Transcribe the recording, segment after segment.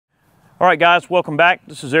All right guys, welcome back.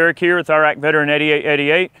 This is Eric here with Iraq Veteran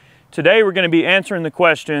 8888. Today we're going to be answering the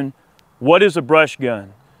question, what is a brush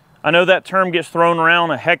gun? I know that term gets thrown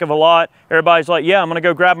around a heck of a lot. Everybody's like, yeah, I'm going to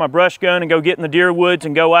go grab my brush gun and go get in the deer woods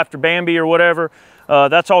and go after Bambi or whatever.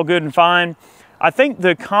 That's all good and fine. I think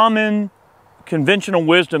the common conventional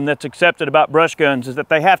wisdom that's accepted about brush guns is that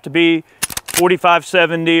they have to be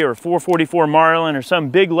 45-70 or 444 Marlin or some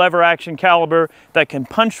big lever action caliber that can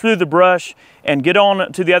punch through the brush and get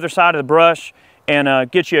on to the other side of the brush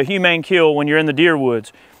and get you a humane kill when you're in the deer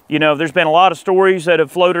woods. You know, there's been a lot of stories that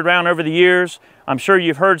have floated around over the years. I'm sure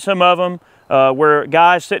you've heard some of them where a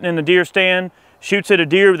guy sitting in the deer stand shoots at a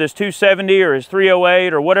deer with his 270 or his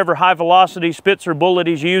 308 or whatever high velocity Spitzer bullet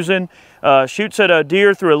he's using, shoots at a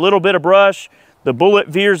deer through a little bit of brush, the bullet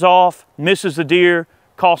veers off, misses the deer,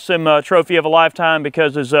 costs him a trophy of a lifetime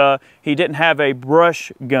because he didn't have a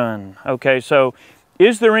brush gun. Okay, so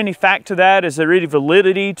is there any fact to that? Is there any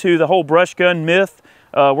validity to the whole brush gun myth?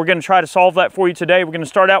 We're going to try to solve that for you today. We're going to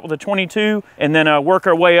start out with a 22 and then work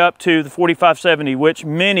our way up to the 45-70, which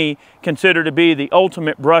many consider to be the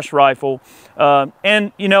ultimate brush rifle.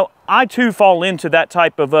 And you know, I too fall into that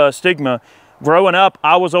type of stigma. Growing up,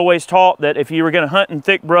 I was always taught that if you were going to hunt in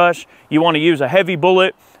thick brush, you want to use a heavy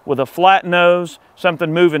bullet with a flat nose,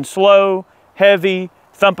 something moving slow, heavy,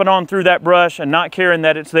 thumping on through that brush and not caring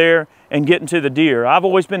that it's there and getting to the deer. I've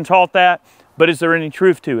always been taught that, but is there any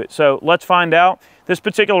truth to it? So let's find out. This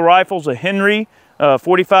particular rifle is a Henry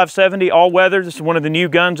 45-70 all-weather. This is one of the new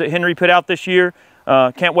guns that Henry put out this year.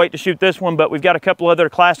 Can't wait to shoot this one, but we've got a couple other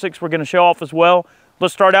classics we're going to show off as well.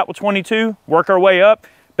 Let's start out with 22, work our way up.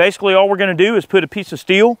 Basically, all we're going to do is put a piece of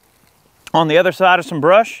steel on the other side of some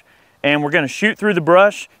brush, and we're going to shoot through the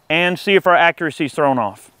brush and see if our accuracy is thrown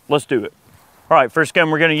off. Let's do it. All right, first gun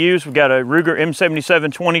we're going to use, we've got a Ruger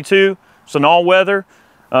M77 22. It's an all-weather.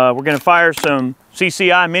 We're going to fire some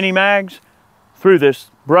CCI mini mags through this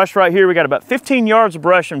brush right here. We got about 15 yards of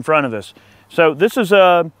brush in front of us. So this is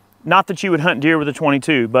not that you would hunt deer with a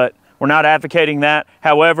 22, but we're not advocating that.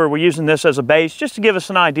 However, we're using this as a base just to give us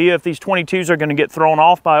an idea if these 22s are going to get thrown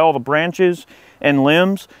off by all the branches and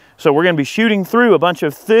limbs. So we're going to be shooting through a bunch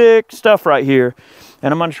of thick stuff right here,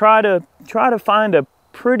 and I'm going to try to find a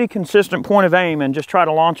pretty consistent point of aim and just try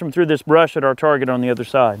to launch them through this brush at our target on the other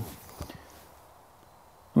side.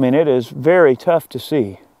 I mean, it is very tough to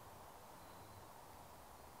see.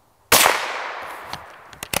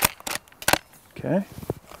 Okay.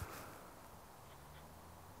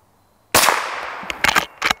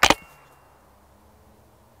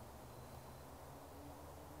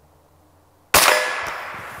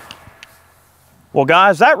 Well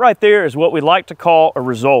guys, that right there is what we like to call a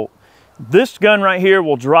result. This gun right here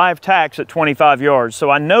will drive tacks at 25 yards. So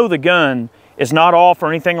I know the gun is not off or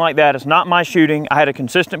anything like that. It's not my shooting. I had a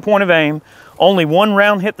consistent point of aim. Only one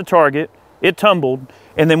round hit the target. It tumbled.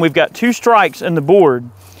 And then we've got two strikes in the board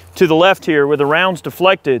to the left here where the rounds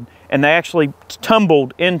deflected and they actually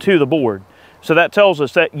tumbled into the board. So that tells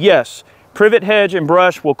us that yes, privet hedge and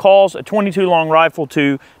brush will cause a 22 long rifle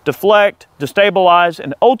to deflect, destabilize,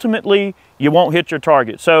 and ultimately you won't hit your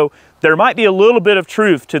target. So there might be a little bit of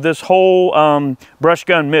truth to this whole brush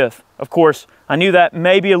gun myth. Of course, I knew that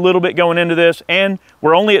maybe a little bit going into this, and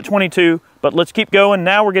we're only at 22, but let's keep going.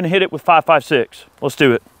 Now we're going to hit it with 5.56. Let's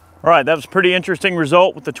do it. All right, that was a pretty interesting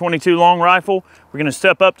result with the 22 long rifle. We're going to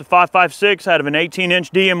step up to 5.56 out of an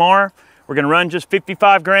 18-inch DMR. We're going to run just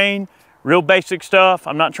 55 grain, real basic stuff.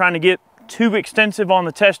 I'm not trying to get too extensive on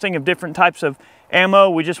the testing of different types of ammo.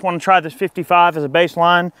 We just want to try this 55 as a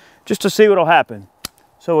baseline just to see what will happen.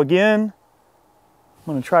 So again, I'm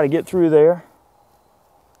going to try to get through there.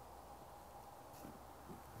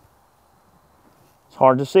 It's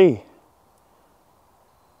hard to see.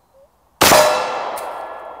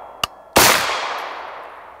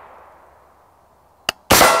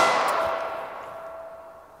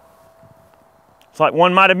 It's like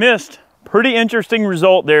one might have missed. Pretty interesting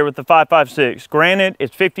result there with the 5.56. Granted,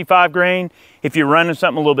 it's 55 grain. If you're running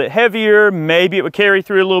something a little bit heavier, maybe it would carry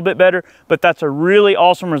through a little bit better, but that's a really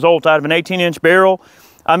awesome result out of an 18-inch barrel.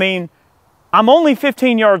 I mean, I'm only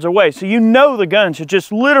 15 yards away, so you know the gun should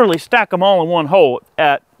just literally stack them all in one hole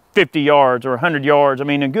at 50 yards or 100 yards. I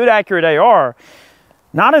mean, a good accurate AR.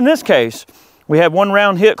 Not in this case. We had one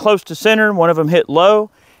round hit close to center, one of them hit low,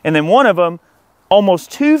 and then one of them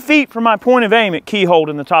almost 2 feet from my point of aim, it keyholed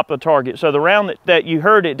in the top of the target. So the round that you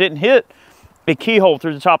heard it didn't hit, it keyholed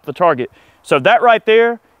through the top of the target. So that right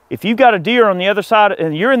there, if you've got a deer on the other side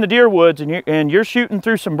and you're in the deer woods and you're shooting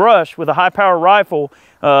through some brush with a high power rifle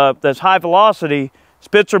that's high velocity,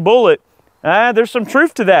 Spitzer bullet, there's some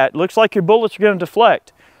truth to that. Looks like your bullets are going to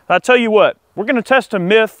deflect. I tell you what, we're going to test a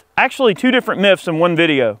myth, actually two different myths in one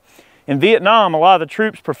video. In Vietnam, a lot of the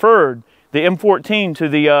troops preferred the M14 to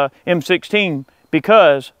the M16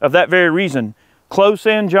 because of that very reason.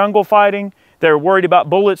 Close-in jungle fighting, they're worried about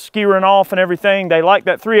bullets skewering off and everything. They like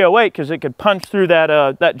that 308 because it could punch through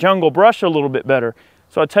that, that jungle brush a little bit better.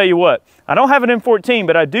 So I tell you what, I don't have an M14,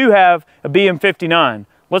 but I do have a BM59.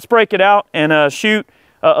 Let's break it out and shoot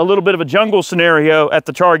a little bit of a jungle scenario at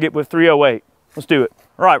the target with 308. Let's do it.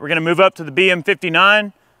 All right, we're gonna move up to the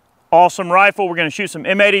BM59. Awesome rifle. We're gonna shoot some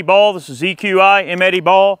M80 ball. This is EQI M80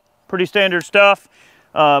 ball, pretty standard stuff.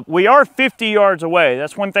 We are 50 yards away.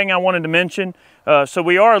 That's one thing I wanted to mention. So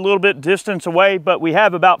we are a little bit distance away, but we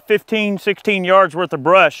have about 15, 16 yards worth of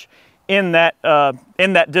brush in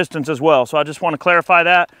that distance as well. So I just want to clarify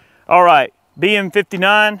that. All right,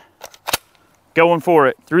 BM59, going for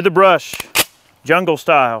it. Through the brush, jungle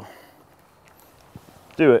style.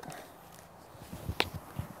 Do it.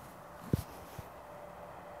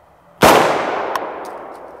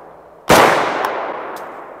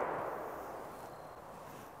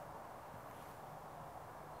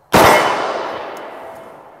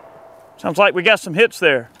 Sounds like we got some hits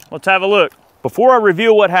there. Let's have a look. Before I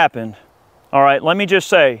reveal what happened, all right, let me just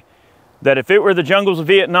say that if it were the jungles of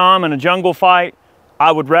Vietnam and a jungle fight,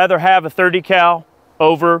 I would rather have a 30 cal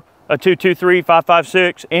over a 223,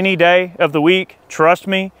 5.56 any day of the week, trust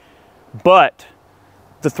me. But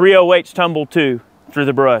the 308's tumbled too through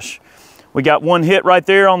the brush. We got one hit right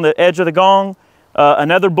there on the edge of the gong.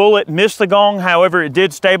 Another bullet missed the gong, however, it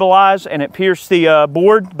did stabilize and it pierced the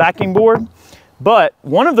backing board. But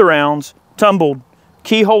one of the rounds tumbled,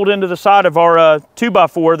 keyholed into the side of our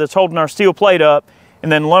 2x4 that's holding our steel plate up,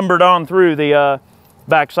 and then lumbered on through the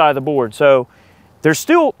back side of the board. So they've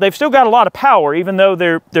still got a lot of power, even though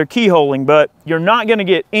they're keyholing, but you're not gonna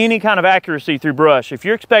get any kind of accuracy through brush. If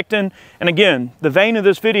you're expecting, and again, the vein of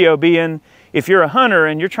this video being, if you're a hunter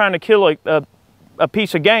and you're trying to kill a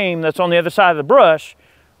piece of game that's on the other side of the brush,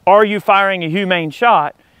 are you firing a humane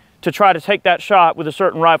shot to try to take that shot with a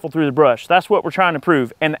certain rifle through the brush? That's what we're trying to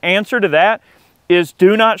prove. And the answer to that is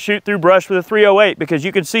do not shoot through brush with a 308, because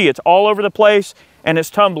you can see it's all over the place and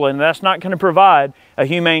it's tumbling, and that's not going to provide a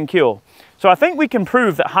humane kill. So I think we can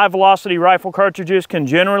prove that high velocity rifle cartridges can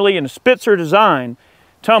generally, in a Spitzer design,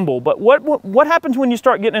 tumble. But what happens when you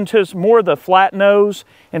start getting into more of the flat nose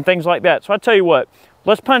and things like that? So I tell you what,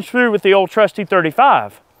 let's punch through with the old trusty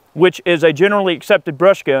 35. Which is a generally accepted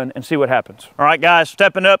brush gun, and see what happens. All right, guys,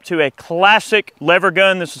 stepping up to a classic lever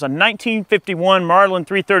gun. This is a 1951 Marlin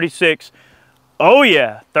 336. Oh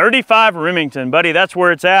yeah, 35 Remington, buddy, that's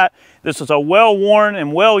where it's at. This is a well-worn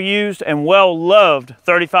and well-used and well-loved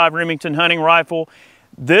 35 Remington hunting rifle.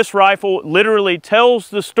 This rifle literally tells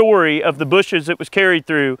the story of the bushes it was carried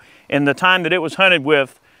through and the time that it was hunted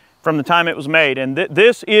with from the time it was made. And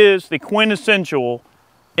this is the quintessential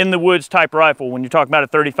in the woods type rifle when you're talking about a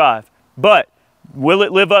 35. But will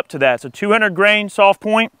it live up to that? It's a 200 grain soft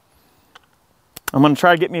point. I'm going to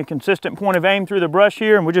try to get me a consistent point of aim through the brush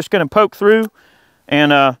here, and we're just going to poke through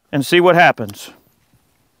and see what happens.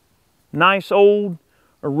 Nice old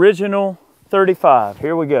original 35.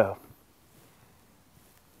 Here we go.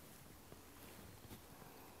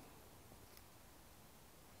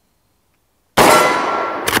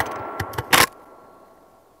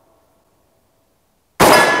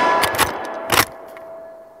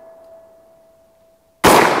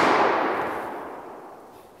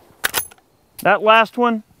 That last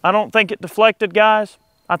one, I don't think it deflected, guys.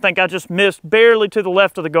 I think I just missed barely to the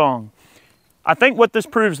left of the gong. I think what this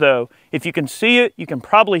proves, though, if you can see it, you can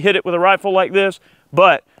probably hit it with a rifle like this,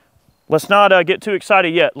 but let's not get too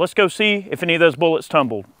excited yet. Let's go see if any of those bullets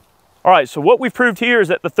tumbled. All right, so what we've proved here is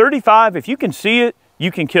that the 35, if you can see it,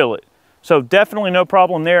 you can kill it. So definitely no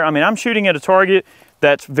problem there. I mean, I'm shooting at a target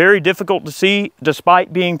that's very difficult to see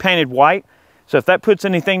despite being painted white. So if that puts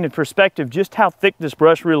anything in perspective, just how thick this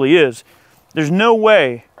brush really is, there's no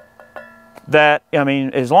way that, I mean,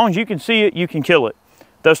 as long as you can see it, you can kill it.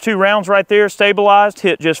 Those two rounds right there, stabilized,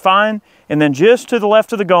 hit just fine. And then just to the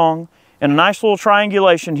left of the gong, and a nice little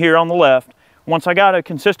triangulation here on the left, once I got a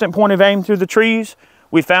consistent point of aim through the trees,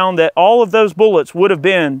 we found that all of those bullets would have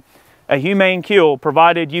been a humane kill,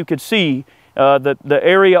 provided you could see the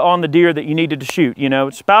area on the deer that you needed to shoot. You know,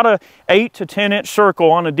 it's about a 8 to 10 inch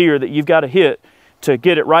circle on a deer that you've got to hit to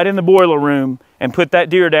get it right in the boiler room and put that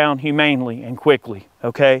deer down humanely and quickly,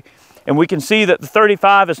 okay? And we can see that the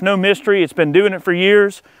 35 is no mystery. It's been doing it for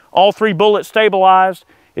years. All three bullets stabilized.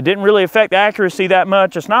 It didn't really affect the accuracy that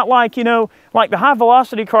much. It's not like, you know, like the high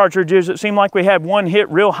velocity cartridges, it seemed like we had one hit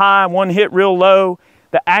real high, one hit real low.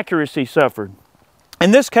 The accuracy suffered.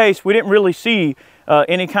 In this case, we didn't really see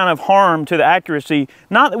any kind of harm to the accuracy.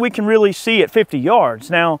 Not that we can really see at 50 yards.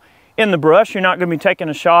 Now, in the brush, you're not going to be taking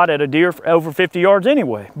a shot at a deer for over 50 yards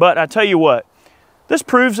anyway. But I tell you what, this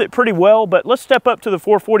proves it pretty well. But let's step up to the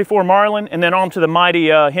 444 Marlin and then on to the mighty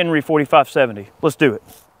Henry 4570. Let's do it.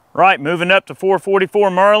 Right, moving up to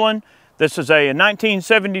 444 Marlin. This is a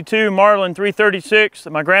 1972 Marlin 336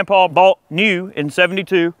 that my grandpa bought new in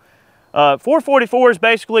 72. 444 is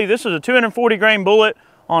basically, this is a 240 grain bullet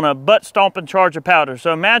on a butt stomping charge of powder.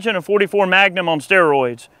 So imagine a 44 Magnum on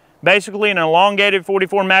steroids. Basically an elongated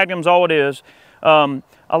 44 Magnum is all it is. A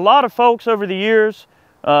lot of folks over the years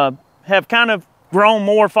have kind of grown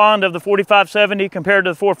more fond of the 4570 compared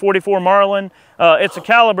to the 444 Marlin. It's a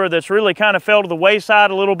caliber that's really kind of fell to the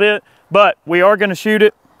wayside a little bit, but we are going to shoot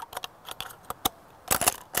it.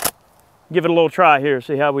 Give it a little try here,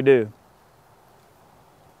 see how we do.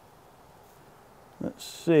 Let's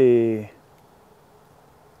see.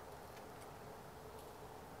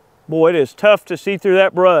 Boy, it is tough to see through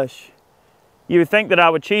that brush. You would think that I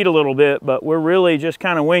would cheat a little bit, but we're really just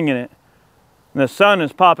kind of winging it. And the sun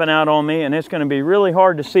is popping out on me, and it's going to be really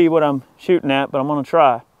hard to see what I'm shooting at, but I'm going to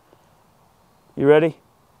try. You ready?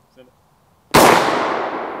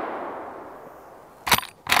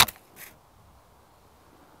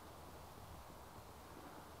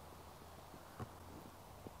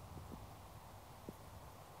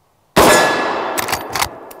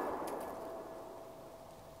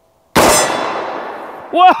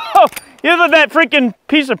 Whoa! You know that freaking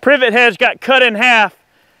piece of privet hedge got cut in half.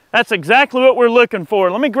 That's exactly what we're looking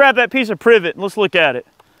for. Let me grab that piece of privet and let's look at it.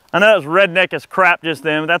 I know it was redneck as crap just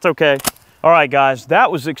then, but that's okay. All right, guys,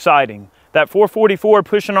 that was exciting. That 444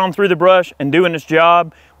 pushing on through the brush and doing its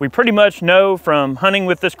job. We pretty much know from hunting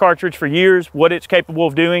with this cartridge for years what it's capable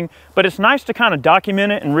of doing, but it's nice to kind of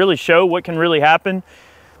document it and really show what can really happen.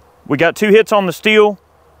 We got 2 hits on the steel.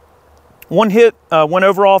 One hit went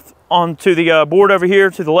over off onto the board over here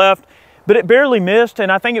to the left, but it barely missed, and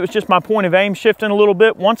I think it was just my point of aim shifting a little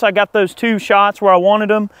bit. Once I got those 2 shots where I wanted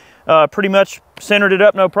them, pretty much centered it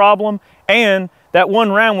up no problem, and that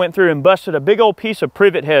one round went through and busted a big old piece of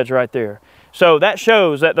privet hedge right there. So that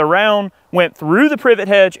shows that the round went through the privet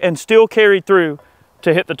hedge and still carried through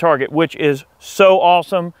to hit the target, which is so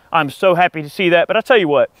awesome. I'm so happy to see that. But I tell you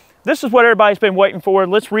what, this is what everybody's been waiting for.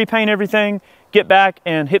 Let's repaint everything, get back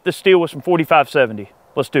and hit the steel with some 4570.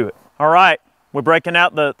 Let's do it. All right, we're breaking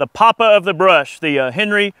out the papa of the brush, the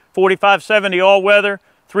Henry 4570 all-weather,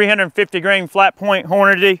 350 grain flat point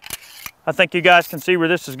Hornady. I think you guys can see where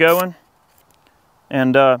this is going.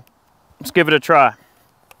 And let's give it a try.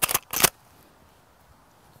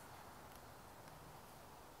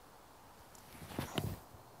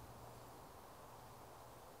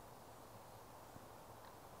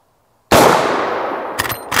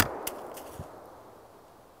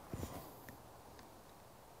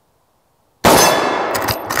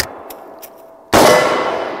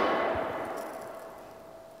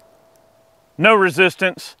 No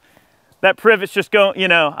resistance. That privet's just going, you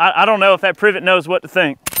know, I don't know if that privet knows what to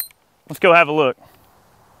think. Let's go have a look.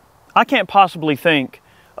 I can't possibly think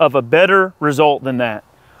of a better result than that.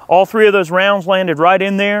 All 3 of those rounds landed right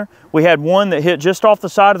in there. We had one that hit just off the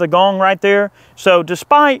side of the gong right there. So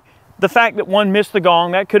despite the fact that one missed the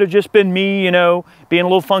gong, that could have just been me, you know, being a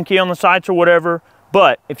little funky on the sights or whatever.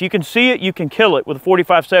 But if you can see it, you can kill it with a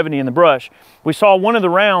 4570 in the brush. We saw one of the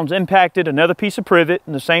rounds impacted another piece of privet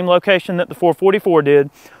in the same location that the 444 did.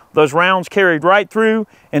 Those rounds carried right through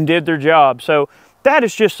and did their job. So that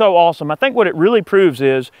is just so awesome. I think what it really proves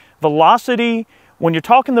is velocity. When you're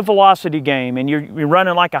talking the velocity game and you're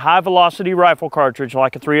running like a high velocity rifle cartridge,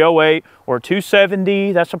 like a 308 or a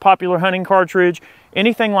 270, that's a popular hunting cartridge,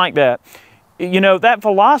 anything like that. You know, that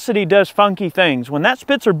velocity does funky things. When that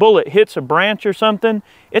Spitzer bullet hits a branch or something,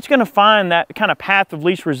 it's going to find that kind of path of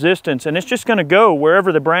least resistance, and it's just going to go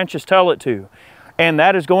wherever the branches tell it to. And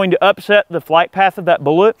that is going to upset the flight path of that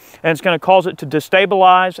bullet, and it's going to cause it to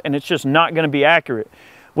destabilize, and it's just not going to be accurate.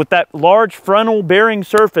 With that large frontal bearing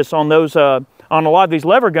surface on those, on a lot of these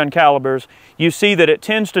lever gun calibers, you see that it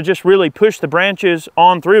tends to just really push the branches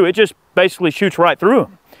on through. It just basically shoots right through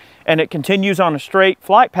them, and it continues on a straight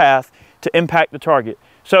flight path to impact the target.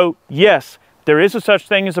 So yes, there is a such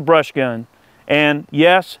thing as a brush gun, and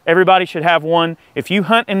yes, everybody should have one. If you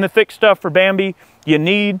hunt in the thick stuff for Bambi, you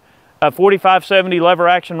need a 4570 lever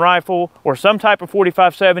action rifle or some type of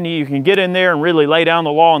 4570. You can get in there and really lay down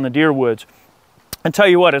the law in the deer woods. And tell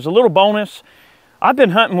you what, as a little bonus, I've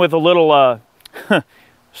been hunting with a little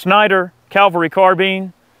Snyder cavalry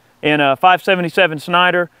carbine in a 577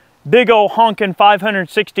 Snyder. Big old honking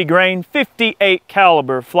 560 grain, 58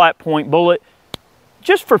 caliber flat point bullet.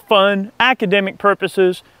 Just for fun, academic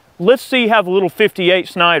purposes, let's see how the little 58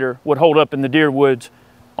 Snyder would hold up in the deer woods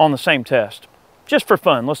on the same test. just for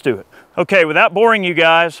fun. Let's do it. Okay, without boring you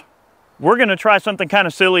guys, we're gonna try something kind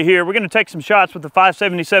of silly here. We're gonna take some shots with the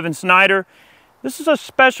 577 Snyder. This is a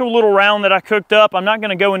special little round that I cooked up. I'm not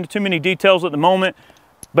gonna go into too many details at the moment,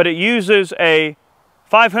 but it uses a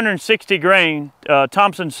 560 grain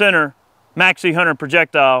Thompson Center Maxi Hunter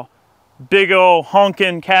projectile. Big old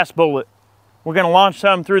honking cast bullet. We're gonna launch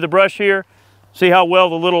some through the brush here, see how well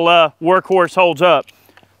the little workhorse holds up.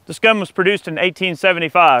 This gun was produced in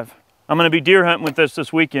 1875. I'm gonna be deer hunting with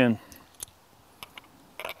this weekend.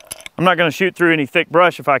 I'm not gonna shoot through any thick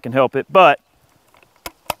brush if I can help it, but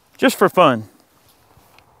just for fun.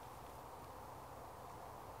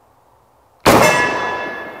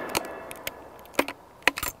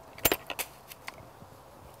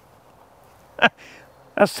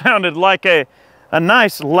 That sounded like a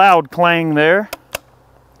nice loud clang there.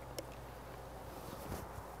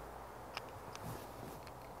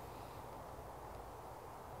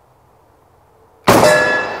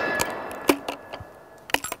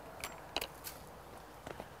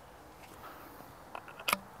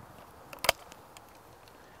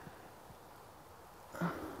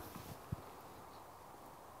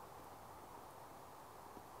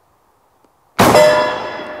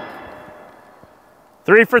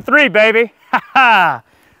 Three for three, baby. Ha ha.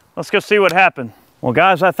 Let's go see what happened. Well,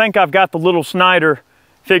 guys, I think I've got the little Snyder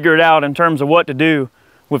figured out in terms of what to do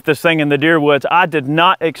with this thing in the deer woods. I did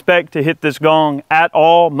not expect to hit this gong at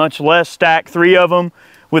all, much less stack three of them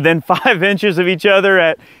within 5 inches of each other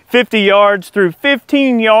at 50 yards through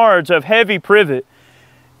 15 yards of heavy privet.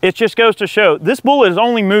 It just goes to show this bullet is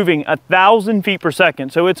only moving 1,000 feet per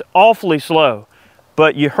second, so it's awfully slow.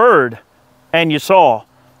 But you heard and you saw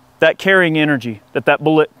that carrying energy that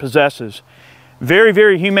bullet possesses. Very,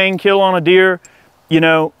 very humane kill on a deer. You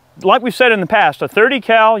know, like we've said in the past, a 30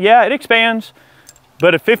 cal, yeah, it expands,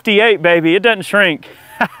 but a 58, baby, it doesn't shrink.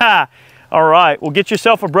 All right, well, get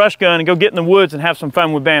yourself a brush gun and go get in the woods and have some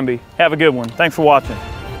fun with Bambi. Have a good one. Thanks for watching.